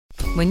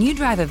When you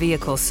drive a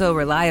vehicle so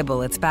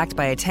reliable it's backed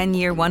by a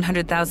 10-year,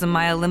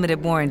 100,000-mile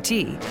limited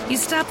warranty, you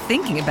stop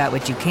thinking about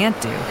what you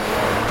can't do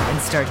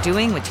and start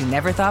doing what you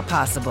never thought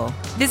possible.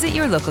 Visit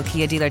your local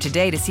Kia dealer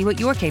today to see what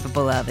you're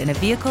capable of in a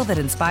vehicle that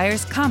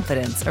inspires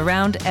confidence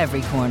around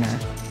every corner.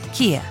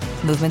 Kia,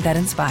 movement that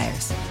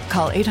inspires.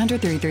 Call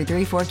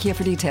 800-333-4KIA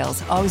for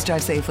details. Always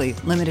drive safely.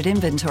 Limited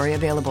inventory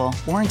available.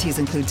 Warranties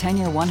include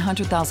 10-year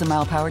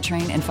 100,000-mile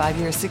powertrain and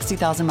 5-year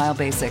 60,000-mile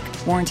basic.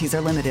 Warranties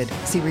are limited.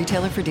 See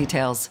retailer for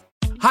details.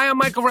 Hi, I'm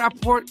Michael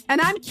Rappaport. And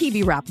I'm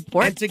Kibi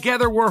Rappaport. And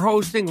together we're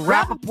hosting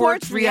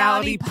Rappaport's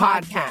Reality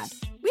Podcast.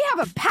 We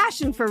have a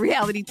passion for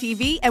reality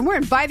TV, and we're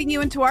inviting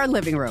you into our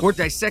living room. We're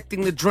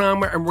dissecting the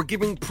drama, and we're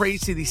giving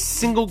praise to the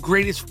single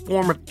greatest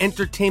form of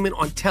entertainment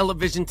on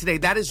television today.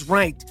 That is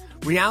right.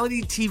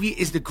 Reality TV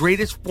is the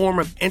greatest form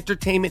of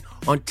entertainment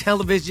on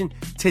television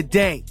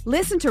today.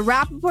 Listen to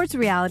Rappaport's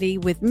Reality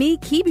with me,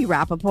 Kibi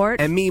Rappaport.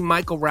 And me,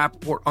 Michael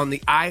Rappaport, on the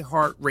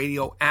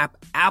iHeartRadio app,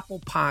 Apple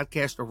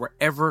Podcast, or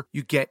wherever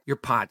you get your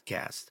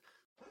podcast.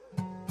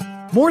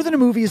 More Than a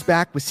Movie is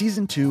back with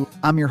Season 2.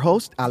 I'm your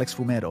host, Alex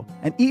Fumero.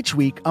 And each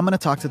week, I'm going to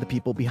talk to the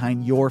people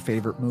behind your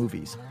favorite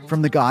movies.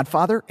 From The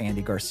Godfather,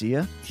 Andy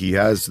Garcia. He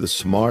has the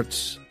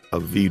smarts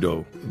of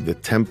Vito, the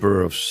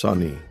temper of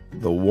Sonny,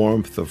 the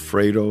warmth of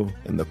Fredo,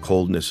 and the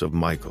coldness of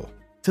Michael.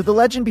 To the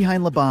legend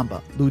behind La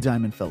Bamba, Lou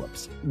Diamond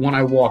Phillips. When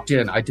I walked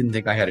in, I didn't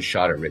think I had a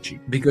shot at Richie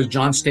because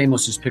John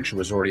Stamos' picture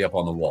was already up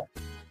on the wall.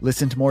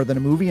 Listen to More Than a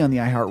Movie on the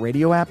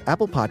iHeartRadio app,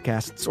 Apple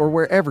Podcasts, or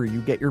wherever you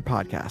get your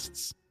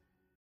podcasts.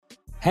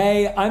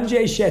 Hey, I'm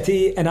Jay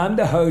Shetty, and I'm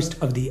the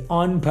host of the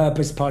On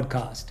Purpose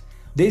podcast.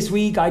 This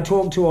week, I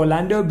talked to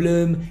Orlando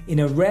Bloom in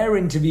a rare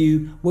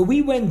interview where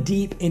we went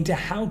deep into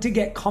how to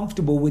get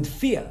comfortable with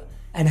fear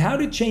and how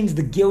to change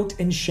the guilt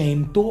and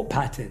shame thought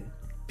pattern.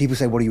 People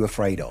say, what are you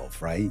afraid of,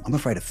 right? I'm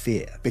afraid of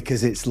fear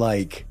because it's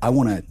like I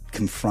want to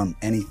confront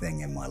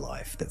anything in my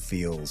life that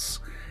feels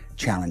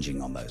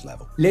challenging on those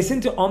levels. Listen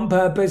to On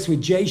Purpose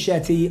with Jay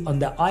Shetty on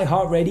the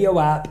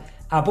iHeartRadio app,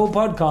 Apple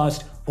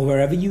Podcast, or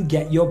wherever you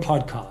get your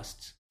podcasts.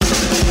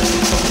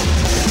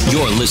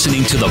 You're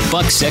listening to the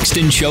Buck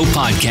Sexton Show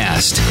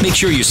podcast. Make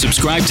sure you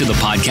subscribe to the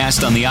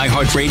podcast on the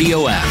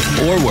iHeartRadio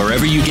app or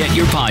wherever you get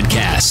your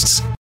podcasts.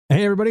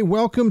 Hey, everybody.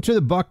 Welcome to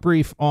the Buck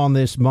Brief on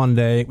this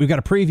Monday. We've got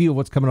a preview of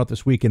what's coming up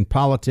this week in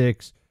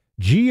politics.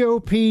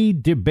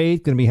 GOP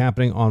debate going to be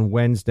happening on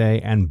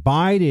Wednesday, and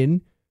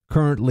Biden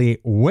currently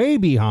way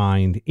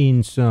behind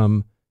in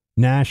some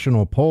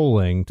national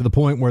polling to the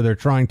point where they're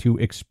trying to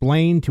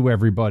explain to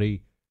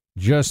everybody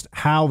just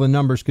how the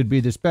numbers could be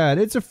this bad.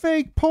 It's a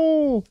fake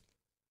poll.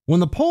 When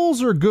the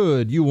polls are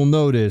good, you will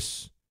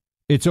notice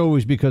it's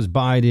always because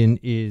Biden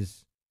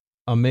is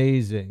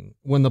amazing.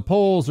 When the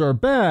polls are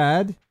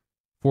bad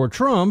for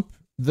Trump,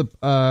 you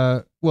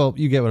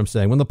get what I'm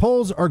saying. When the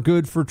polls are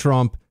good for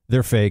Trump,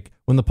 they're fake.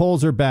 When the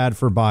polls are bad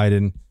for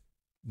Biden,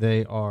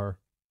 they are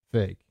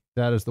fake.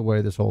 That is the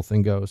way this whole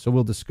thing goes. So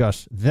we'll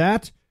discuss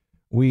that.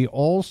 We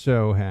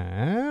also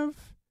have,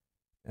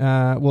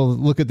 we'll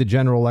look at the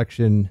general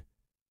election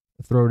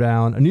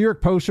throwdown. A New York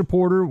Post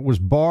reporter was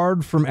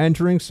barred from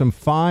entering some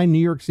fine New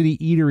York City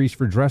eateries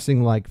for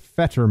dressing like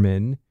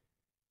Fetterman.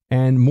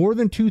 And more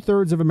than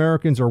 2/3 of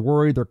Americans are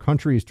worried their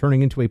country is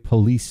turning into a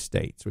police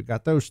state. So we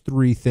got those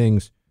three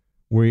things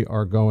we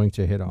are going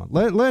to hit on.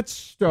 Let's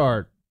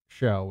start,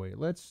 shall we?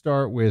 Let's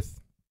start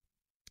with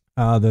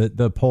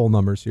the poll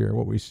numbers here,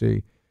 what we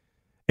see.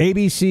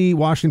 ABC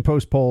Washington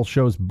Post poll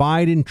shows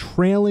Biden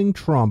trailing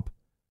Trump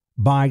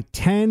by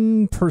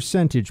 10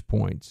 percentage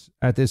points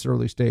at this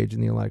early stage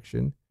in the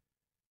election.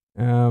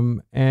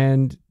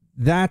 And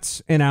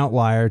that's an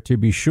outlier, to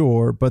be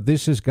sure, but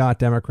this has got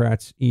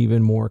Democrats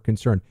even more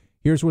concerned.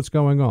 Here's what's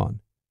going on.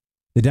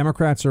 The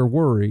Democrats are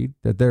worried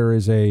that there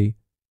is a,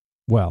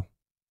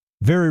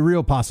 very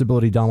real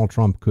possibility Donald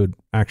Trump could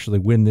actually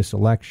win this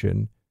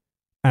election,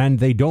 and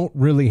they don't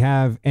really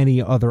have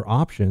any other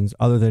options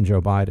other than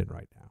Joe Biden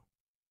right now.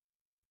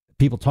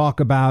 People talk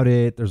about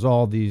it. There's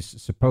all these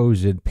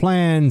supposed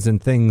plans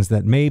and things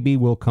that maybe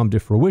will come to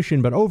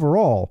fruition. But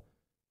overall,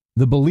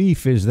 the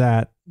belief is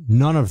that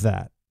none of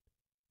that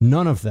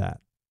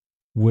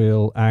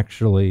will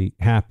actually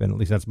happen. At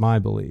least that's my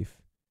belief.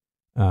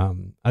 I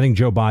think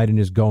Joe Biden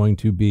is going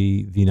to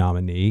be the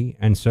nominee.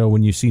 And so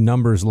when you see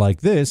numbers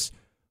like this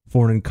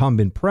for an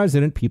incumbent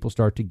president, people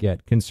start to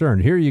get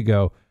concerned. Here you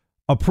go.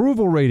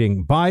 Approval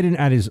rating, Biden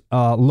at his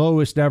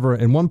lowest ever.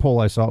 In one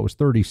poll I saw, it was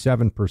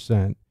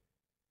 37%.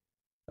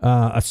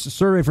 A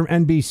survey from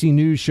NBC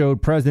News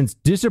showed president's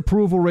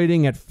disapproval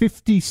rating at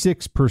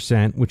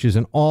 56%, which is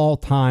an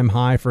all-time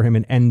high for him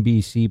in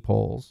NBC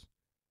polls.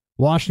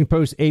 Washington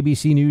Post,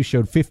 ABC News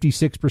showed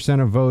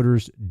 56% of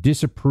voters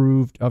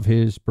disapproved of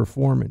his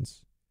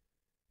performance.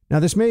 Now,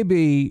 this may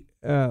be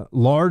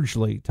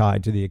largely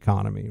tied to the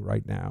economy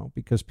right now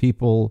because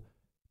people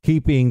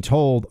keep being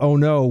told, oh,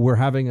 no, we're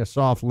having a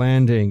soft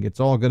landing. It's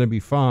all going to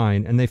be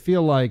fine. And they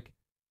feel like,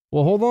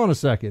 well, hold on a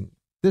second.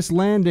 This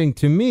landing,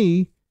 to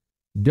me,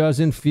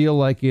 doesn't feel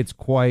like it's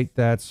quite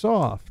that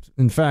soft.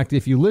 In fact,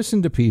 if you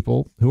listen to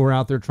people who are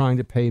out there trying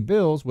to pay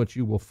bills, what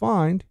you will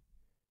find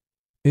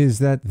is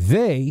that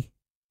they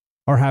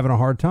are having a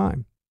hard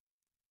time.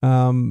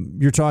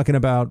 You're talking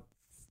about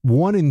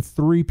 1 in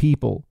 3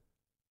 people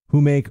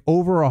who make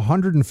over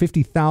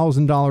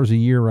 $150,000 a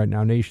year right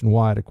now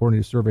nationwide,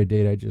 according to survey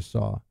data I just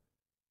saw,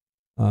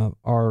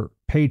 are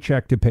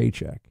paycheck to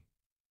paycheck.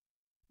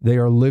 They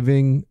are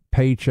living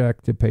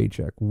paycheck to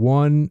paycheck.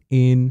 1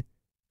 in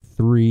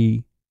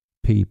 3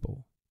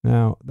 people.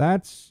 Now,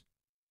 that's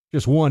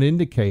just one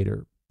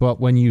indicator, but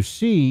when you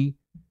see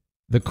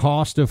the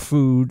cost of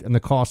food and the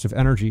cost of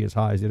energy as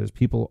high as it is,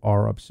 people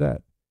are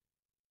upset.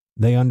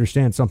 They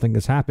understand something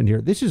has happened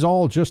here. This is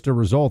all just a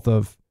result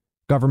of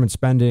government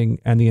spending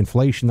and the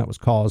inflation that was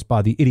caused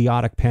by the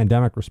idiotic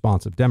pandemic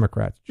response of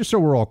Democrats, just so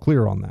we're all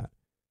clear on that.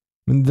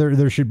 I mean,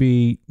 there should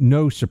be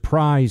no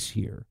surprise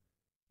here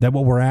that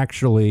what we're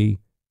actually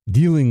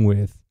dealing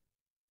with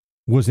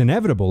was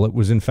inevitable. It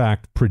was, in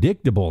fact,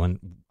 predictable, and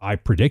I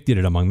predicted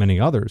it among many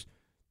others,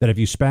 that if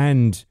you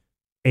spend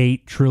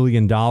 $8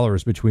 trillion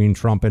between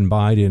Trump and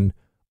Biden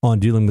on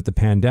dealing with the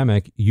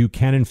pandemic, you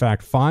can, in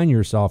fact, find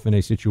yourself in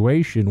a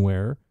situation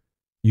where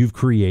you've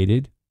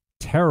created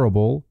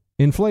terrible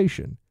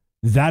inflation.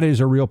 That is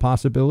a real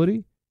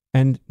possibility.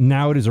 And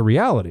now it is a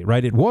reality,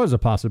 right? It was a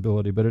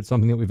possibility, but it's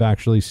something that we've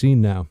actually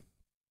seen now.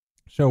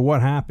 So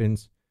what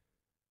happens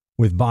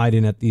with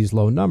Biden at these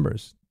low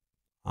numbers?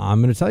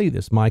 I'm going to tell you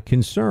this. My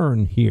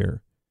concern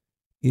here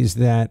is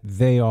that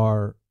they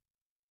are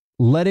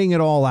letting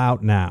it all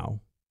out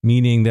now,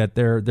 meaning that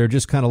they're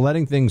just kind of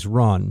letting things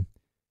run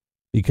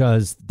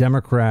because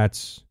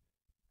Democrats,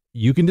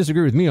 you can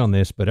disagree with me on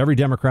this, but every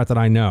Democrat that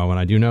I know, and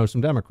I do know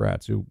some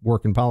Democrats who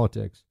work in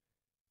politics,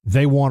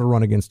 they want to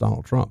run against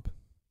Donald Trump.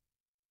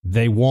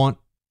 They want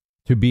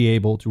to be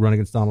able to run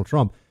against Donald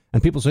Trump.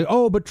 And people say,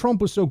 oh, but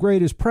Trump was so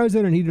great as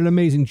president. He did an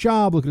amazing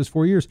job. Look at his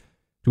 4 years.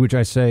 To which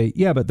I say,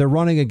 yeah, but they're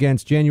running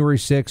against January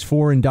 6th,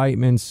 4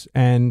 indictments,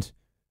 and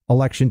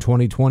election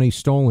 2020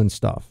 stolen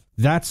stuff.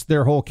 That's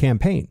their whole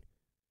campaign.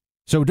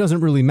 So it doesn't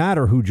really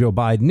matter who Joe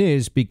Biden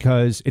is,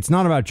 because it's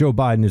not about Joe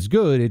Biden is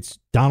good. It's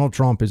Donald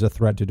Trump is a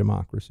threat to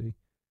democracy.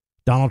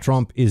 Donald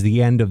Trump is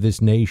the end of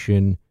this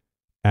nation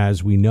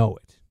as we know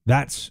it.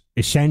 That's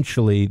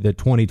essentially the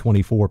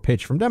 2024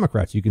 pitch from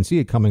Democrats. You can see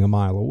it coming a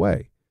mile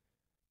away.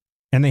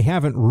 And they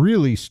haven't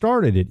really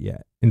started it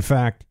yet. In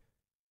fact,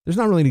 there's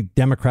not really any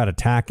Democrat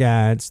attack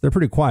ads. They're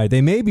pretty quiet.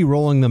 They may be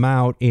rolling them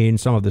out in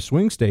some of the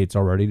swing states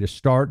already to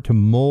start to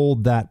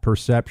mold that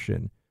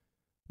perception.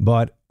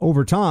 But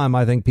over time,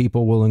 I think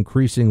people will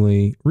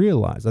increasingly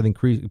realize, I think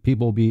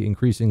people will be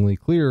increasingly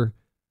clear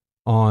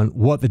on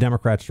what the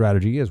Democrat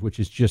strategy is, which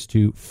is just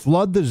to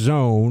flood the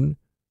zone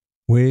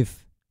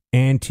with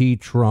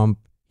anti-Trump.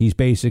 He's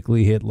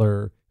basically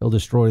Hitler. He'll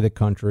destroy the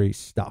country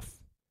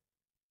stuff.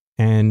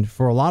 And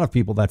for a lot of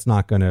people, that's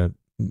not going to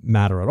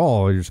matter at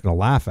all. You're just going to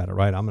laugh at it,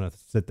 right? I'm going to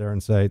sit there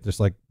and say,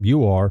 just like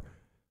you are,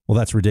 well,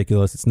 that's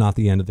ridiculous. It's not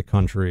the end of the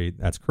country.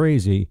 That's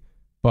crazy.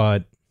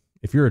 But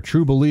if you're a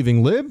true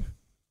believing lib,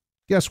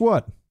 guess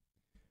what?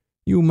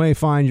 You may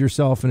find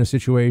yourself in a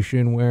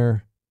situation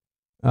where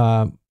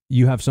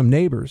you have some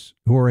neighbors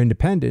who are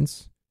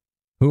independents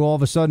who all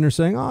of a sudden are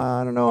saying, oh,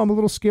 I don't know, I'm a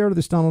little scared of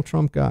this Donald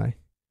Trump guy.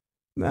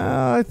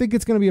 I think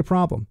it's going to be a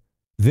problem.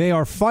 They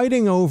are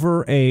fighting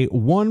over a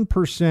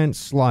 1%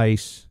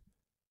 slice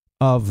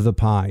of the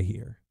pie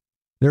here.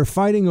 They're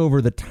fighting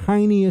over the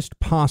tiniest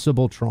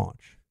possible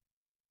tranche.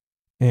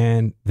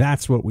 And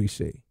that's what we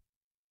see.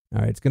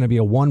 All right, it's going to be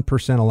a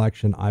 1%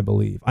 election, I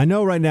believe. I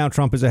know right now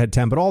Trump is ahead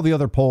 10, but all the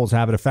other polls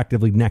have it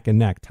effectively neck and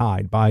neck,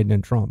 tied, Biden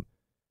and Trump.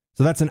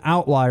 So that's an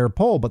outlier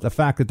poll, but the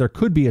fact that there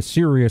could be a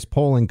serious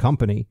polling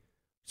company,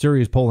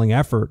 serious polling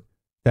effort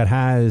that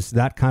has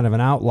that kind of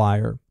an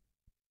outlier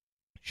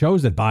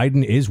shows that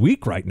Biden is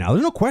weak right now.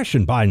 There's no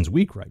question Biden's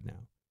weak right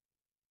now.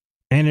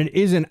 And it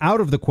isn't out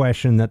of the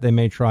question that they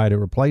may try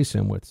to replace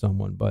him with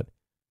someone, but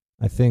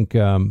I think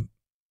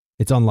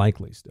it's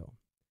unlikely still.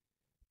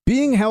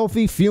 Being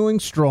healthy, feeling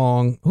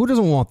strong, who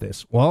doesn't want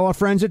this? Well, our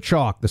friends at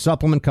Chalk, the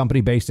supplement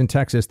company based in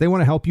Texas, they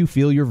want to help you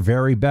feel your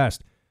very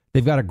best.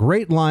 They've got a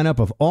great lineup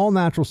of all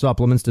natural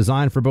supplements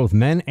designed for both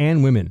men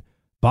and women.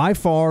 By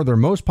far, their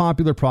most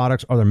popular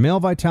products are their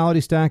male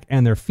vitality stack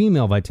and their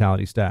female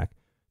vitality stack.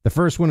 The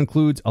first one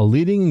includes a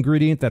leading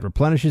ingredient that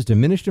replenishes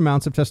diminished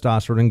amounts of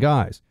testosterone in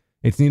guys.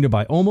 It's needed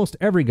by almost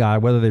every guy,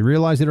 whether they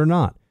realize it or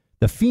not.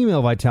 The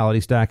female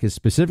vitality stack is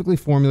specifically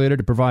formulated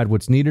to provide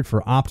what's needed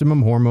for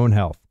optimum hormone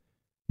health.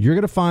 You're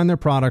going to find their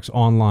products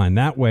online.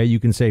 That way, you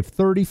can save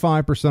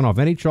 35% off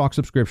any Chalk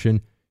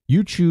subscription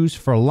you choose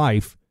for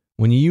life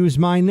when you use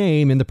my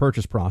name in the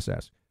purchase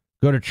process.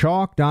 Go to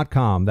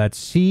chalk.com. That's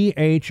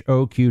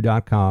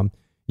CHOQ.com.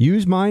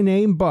 Use my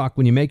name, Buck,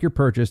 when you make your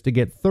purchase to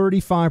get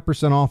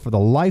 35% off for the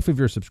life of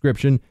your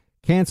subscription,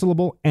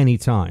 cancelable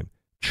anytime.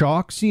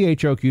 Chalk,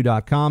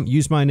 CHOQ.com.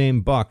 Use my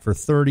name, Buck, for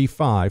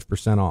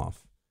 35%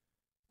 off.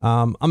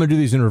 I'm going to do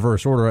these in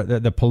reverse order.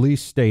 The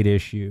police state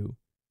issue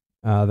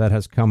that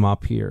has come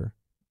up here.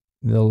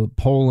 The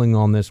polling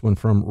on this one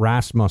from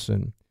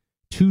Rasmussen.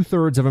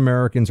 2/3 of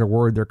Americans are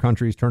worried their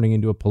country is turning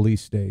into a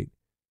police state.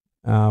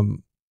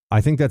 I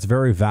think that's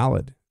very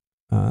valid.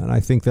 And I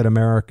think that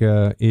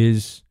America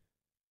is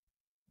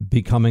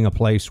becoming a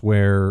place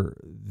where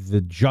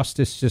the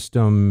justice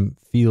system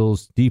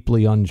feels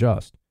deeply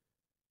unjust.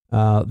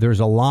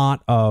 There's a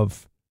lot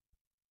of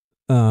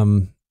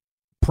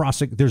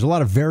there's a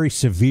lot of very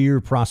severe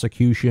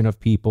prosecution of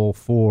people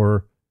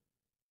for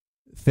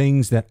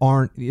things that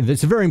aren't.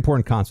 It's a very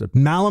important concept.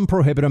 Malum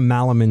prohibitum,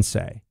 malum in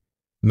se.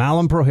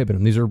 Malum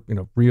prohibitum. These are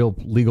real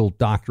legal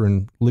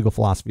doctrine, legal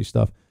philosophy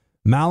stuff.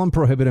 Malum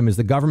prohibitum is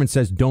the government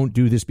says don't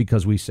do this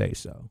because we say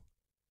so.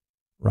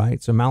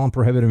 Right? So malum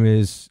prohibitum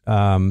is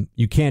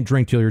you can't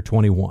drink till you're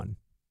 21.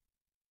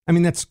 I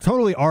mean, that's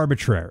totally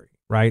arbitrary,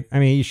 right? I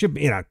mean, you should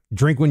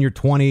drink when you're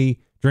 20,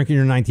 drink when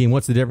you're 19.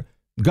 What's the difference?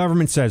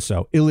 Government says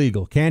so.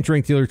 Illegal. Can't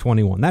drink till you're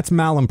 21. That's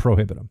malum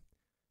prohibitum.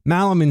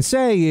 Malum in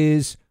se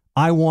is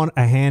I want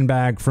a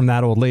handbag from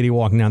that old lady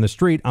walking down the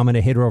street. I'm going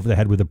to hit her over the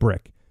head with a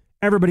brick.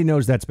 Everybody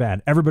knows that's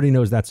bad. Everybody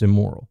knows that's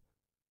immoral.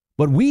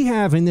 What we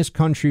have in this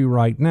country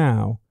right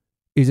now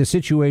is a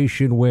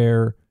situation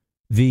where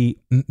the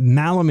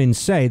malum in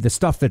se, the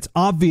stuff that's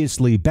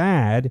obviously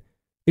bad,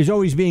 is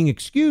always being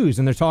excused.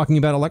 And they're talking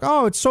about it like,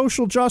 oh, it's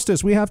social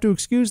justice. We have to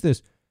excuse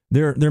this.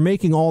 They're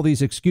making all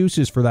these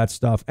excuses for that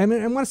stuff. And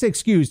when I say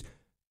excused,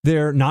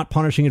 they're not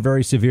punishing it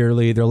very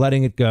severely. They're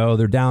letting it go.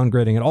 They're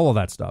downgrading it, all of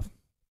that stuff.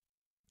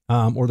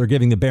 Or they're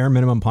giving the bare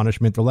minimum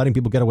punishment. They're letting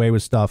people get away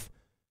with stuff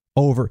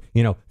over,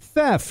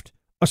 theft,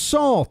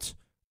 assault,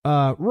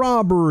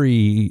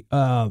 robbery,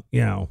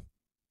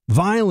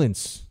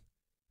 violence.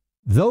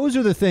 Those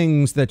are the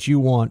things that you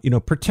want,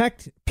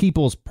 protect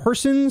people's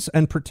persons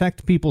and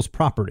protect people's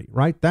property,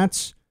 right?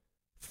 That's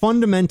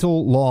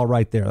fundamental law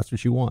right there. That's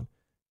what you want.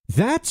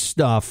 That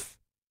stuff,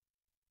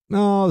 the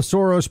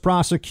Soros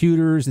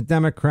prosecutors, the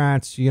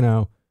Democrats,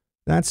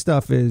 that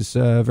stuff is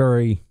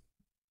very,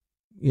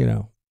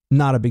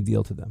 not a big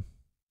deal to them.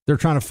 They're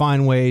trying to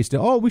find ways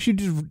to, we should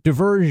do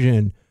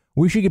diversion.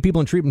 We should get people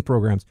in treatment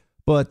programs.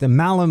 But the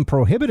malum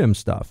prohibitum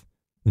stuff,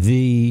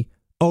 you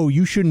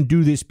shouldn't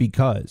do this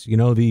because,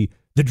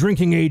 the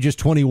drinking age is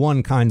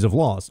 21 kinds of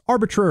laws.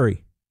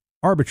 Arbitrary.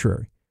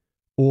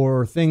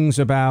 Or things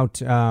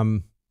about, I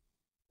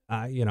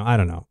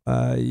don't know.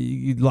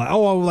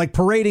 Like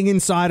parading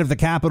inside of the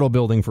Capitol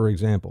building, for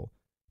example.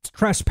 It's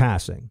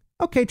trespassing.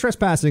 Okay,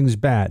 trespassing is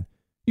bad.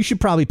 You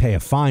should probably pay a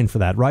fine for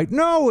that, right?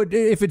 No,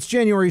 if it's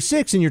January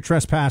 6th and you're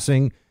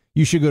trespassing,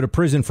 you should go to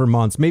prison for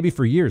months, maybe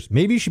for years.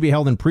 Maybe you should be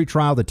held in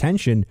pretrial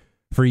detention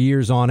for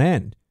years on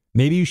end.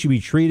 Maybe you should be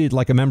treated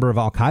like a member of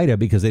Al-Qaeda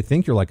because they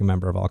think you're like a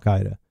member of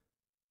Al-Qaeda.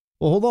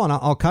 Well, hold on.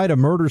 Al-Qaeda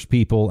murders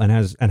people and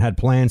had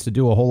plans to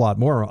do a whole lot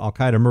more.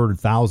 Al-Qaeda murdered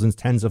thousands,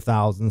 tens of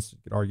thousands, you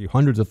could argue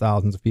hundreds of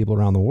thousands of people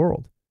around the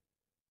world.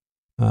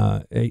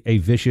 A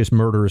vicious,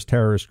 murderous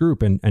terrorist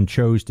group and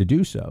chose to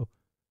do so.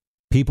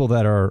 People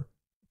that are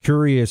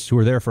curious who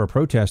are there for a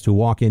protest who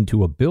walk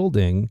into a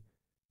building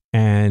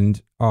and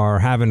are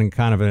having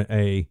kind of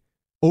a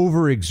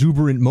over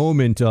exuberant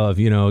moment of,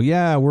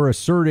 we're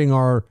asserting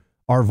our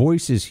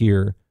voices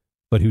here,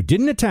 but who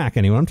didn't attack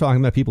anyone. I'm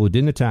talking about people who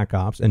didn't attack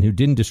cops and who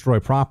didn't destroy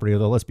property,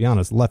 although let's be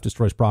honest, the left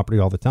destroys property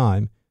all the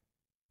time.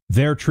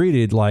 They're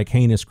treated like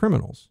heinous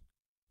criminals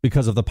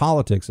because of the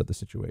politics of the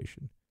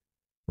situation,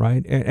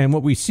 right? And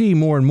what we see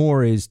more and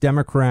more is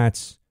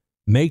Democrats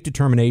make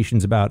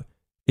determinations about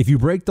if you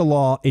break the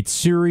law, it's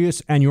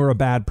serious and you're a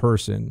bad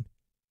person,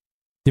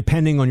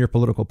 depending on your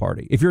political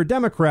party. If you're a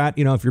Democrat,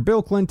 if you're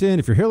Bill Clinton,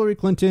 if you're Hillary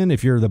Clinton,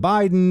 if you're the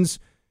Bidens,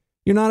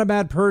 you're not a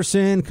bad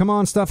person. Come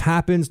on, stuff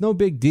happens. No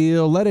big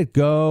deal. Let it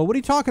go. What are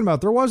you talking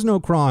about? There was no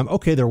crime.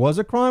 Okay, there was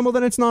a crime. Well,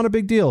 then it's not a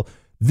big deal.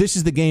 This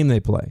is the game they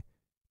play.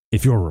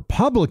 If you're a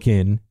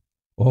Republican,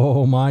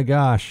 oh my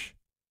gosh.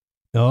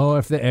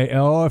 If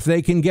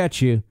they can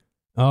get you,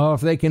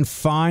 if they can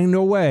find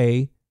a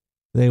way,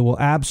 they will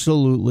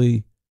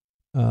absolutely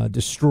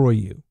destroy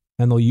you.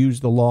 And they'll use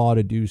the law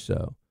to do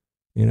so.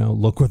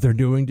 Look what they're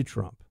doing to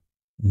Trump.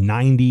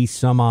 90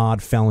 some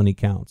odd felony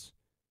counts.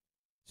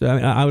 So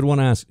I would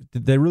want to ask,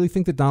 did they really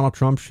think that Donald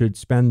Trump should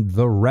spend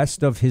the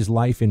rest of his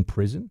life in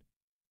prison?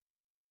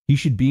 He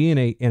should be in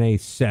a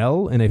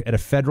cell at a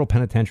federal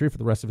penitentiary for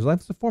the rest of his life.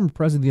 It's the former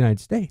president of the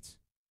United States.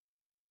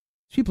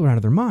 People are out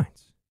of their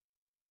minds.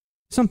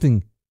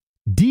 Something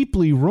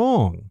deeply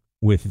wrong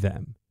with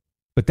them.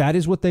 But that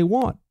is what they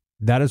want.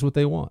 That is what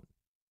they want.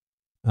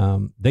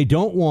 They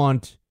don't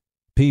want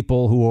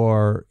people who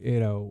are,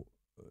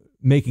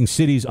 making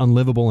cities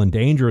unlivable and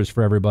dangerous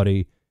for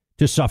everybody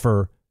to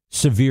suffer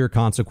severe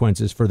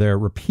consequences for their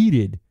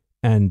repeated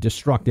and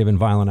destructive and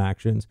violent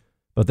actions,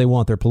 but they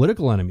want their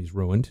political enemies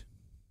ruined.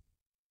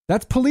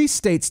 That's police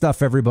state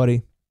stuff,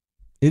 everybody.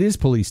 It is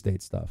police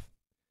state stuff.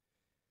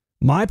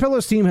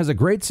 MyPillow's team has a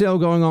great sale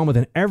going on with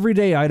an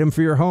everyday item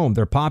for your home.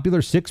 Their popular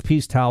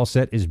 6-piece towel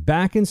set is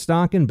back in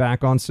stock and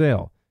back on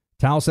sale.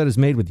 Towel set is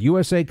made with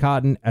USA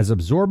cotton, as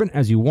absorbent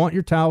as you want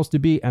your towels to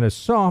be, and as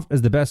soft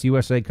as the best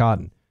USA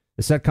cotton.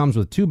 The set comes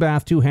with 2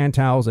 bath, 2 hand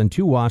towels, and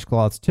 2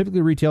 washcloths.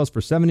 Typically retails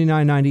for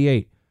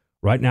 $79.98.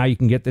 Right now, you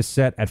can get this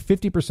set at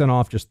 50%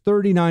 off, just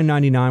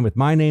 $39.99 with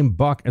my name,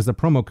 Buck, as the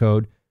promo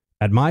code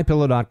at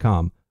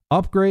MyPillow.com.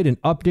 Upgrade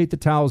and update the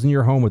towels in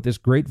your home with this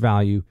great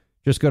value.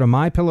 Just go to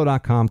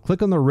MyPillow.com,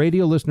 click on the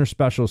radio listener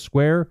special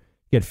square,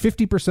 get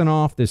 50%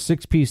 off this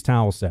 6-piece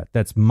towel set.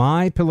 That's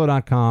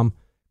MyPillow.com.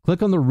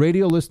 Click on the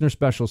radio listener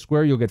special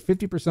square. You'll get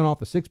 50% off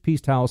the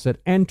 6-piece towel set.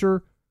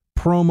 Enter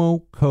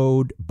promo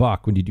code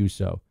BUCK when you do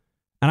so.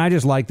 And I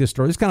just like this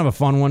story. It's kind of a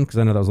fun one because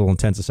I know that was a little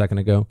intense a second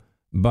ago.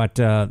 But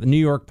the New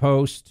York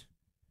Post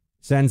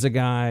sends a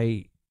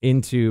guy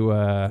into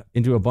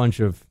a bunch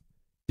of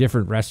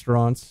different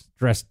restaurants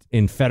dressed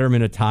in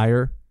Fetterman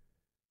attire.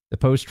 The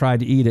Post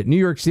tried to eat at New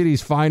York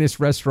City's finest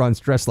restaurants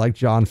dressed like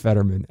John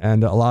Fetterman.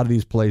 And a lot of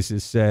these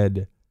places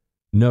said,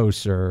 no,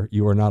 sir,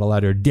 you are not allowed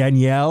to.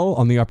 Danielle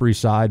on the Upper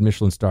East Side,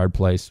 Michelin-starred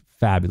place.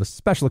 Fabulous.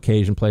 Special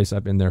occasion place.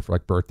 I've been there for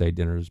like birthday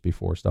dinners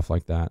before, stuff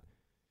like that.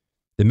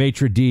 The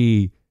maitre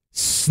d'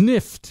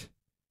 sniffed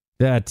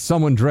that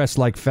someone dressed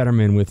like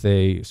Fetterman with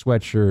a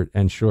sweatshirt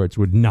and shorts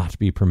would not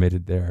be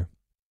permitted there.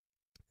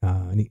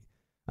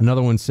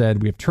 Another one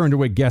said, we have turned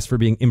away guests for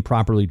being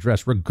improperly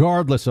dressed,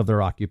 regardless of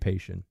their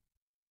occupation.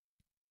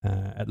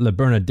 At Le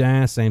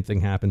Bernardin, same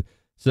thing happened.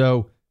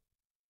 So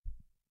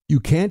you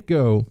can't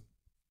go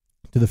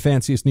to the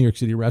fanciest New York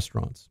City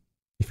restaurants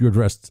if you're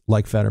dressed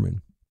like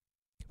Fetterman,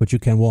 but you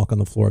can walk on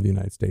the floor of the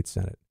United States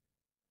Senate.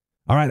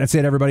 All right, that's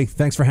it, everybody.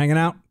 Thanks for hanging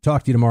out.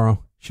 Talk to you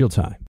tomorrow. Shield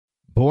time.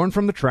 Born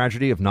from the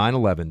tragedy of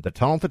 9/11, the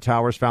Tunnel to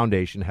Towers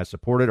Foundation has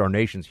supported our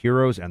nation's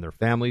heroes and their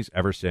families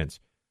ever since.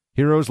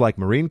 Heroes like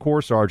Marine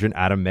Corps Sergeant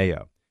Adam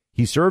Mayo.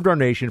 He served our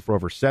nation for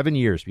over 7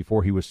 years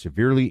before he was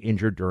severely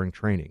injured during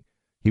training.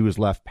 He was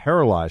left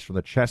paralyzed from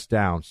the chest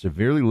down,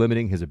 severely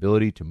limiting his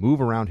ability to move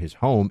around his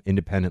home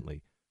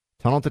independently.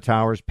 Tunnel to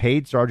Towers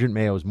paid Sergeant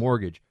Mayo's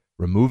mortgage,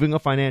 removing a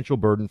financial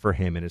burden for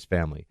him and his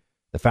family.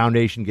 The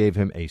foundation gave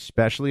him a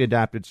specially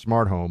adapted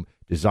smart home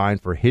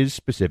designed for his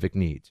specific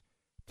needs.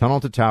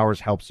 Tunnel to Towers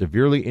helps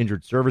severely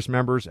injured service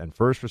members and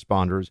first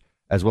responders,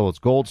 as well as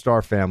Gold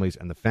Star families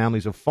and the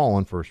families of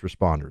fallen first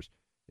responders.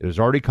 It has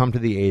already come to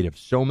the aid of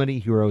so many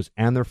heroes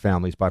and their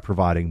families by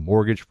providing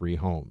mortgage-free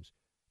homes.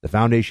 The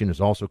foundation is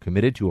also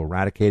committed to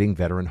eradicating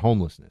veteran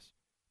homelessness.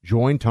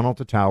 Join Tunnel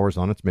to Towers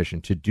on its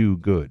mission to do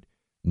good.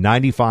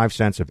 95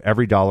 cents of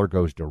every dollar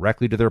goes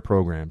directly to their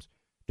programs.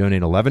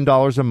 Donate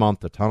 $11 a month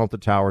to Tunnel to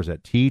Towers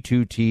at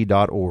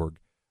T2T.org.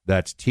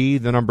 That's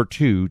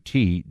T2T.org.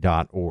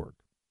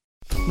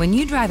 When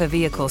you drive a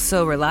vehicle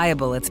so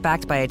reliable it's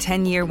backed by a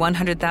 10-year,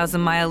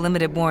 100,000-mile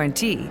limited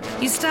warranty,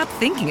 you stop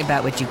thinking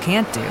about what you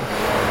can't do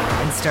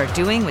and start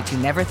doing what you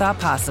never thought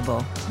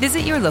possible.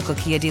 Visit your local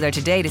Kia dealer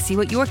today to see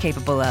what you're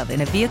capable of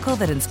in a vehicle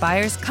that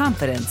inspires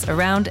confidence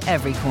around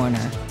every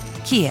corner.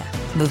 Kia,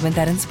 movement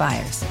that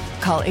inspires.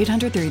 Call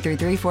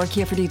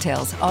 800-333-4KIA for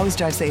details. Always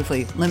drive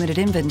safely. Limited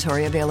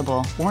inventory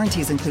available.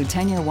 Warranties include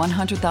 10-year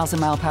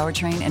 100,000-mile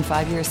powertrain and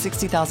 5-year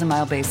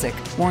 60,000-mile basic.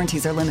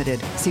 Warranties are limited.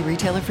 See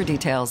retailer for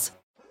details.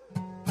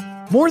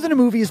 More Than a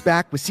Movie is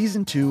back with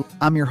Season 2.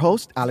 I'm your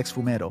host, Alex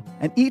Fumero,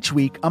 and each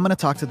week I'm going to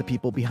talk to the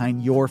people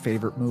behind your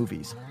favorite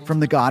movies. From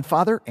The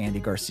Godfather, Andy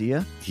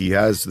Garcia. He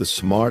has the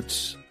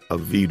smarts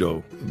of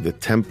Vito, the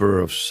temper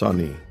of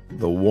Sonny,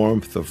 the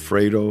warmth of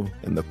Fredo,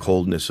 and the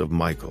coldness of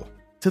Michael.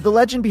 To the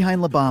legend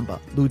behind La Bamba,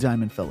 Lou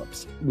Diamond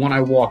Phillips. When I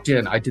walked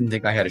in, I didn't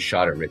think I had a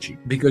shot at Richie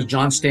because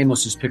John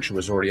Stamos' picture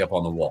was already up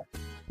on the wall.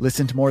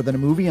 Listen to More Than a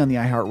Movie on the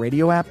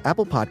iHeartRadio app,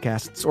 Apple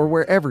Podcasts, or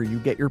wherever you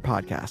get your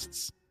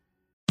podcasts.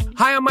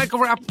 Hi, I'm Michael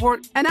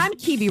Rappaport. And I'm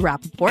Kibi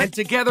Rappaport. And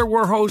together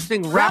we're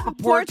hosting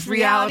Rappaport's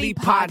Reality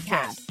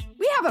Podcast.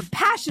 We have a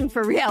passion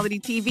for reality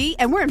TV,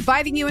 and we're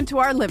inviting you into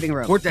our living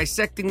room. We're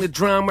dissecting the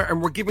drama, and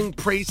we're giving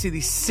praise to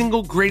the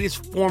single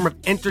greatest form of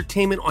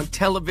entertainment on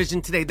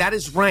television today. That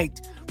is right.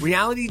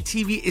 Reality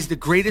TV is the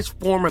greatest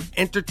form of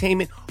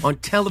entertainment on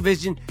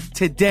television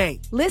today.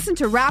 Listen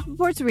to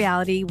Rappaport's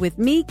Reality with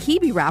me,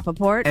 Kibi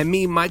Rappaport. And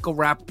me, Michael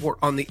Rappaport,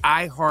 on the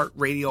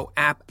iHeartRadio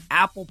app,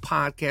 Apple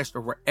Podcast,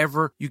 or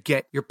wherever you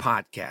get your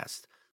podcast.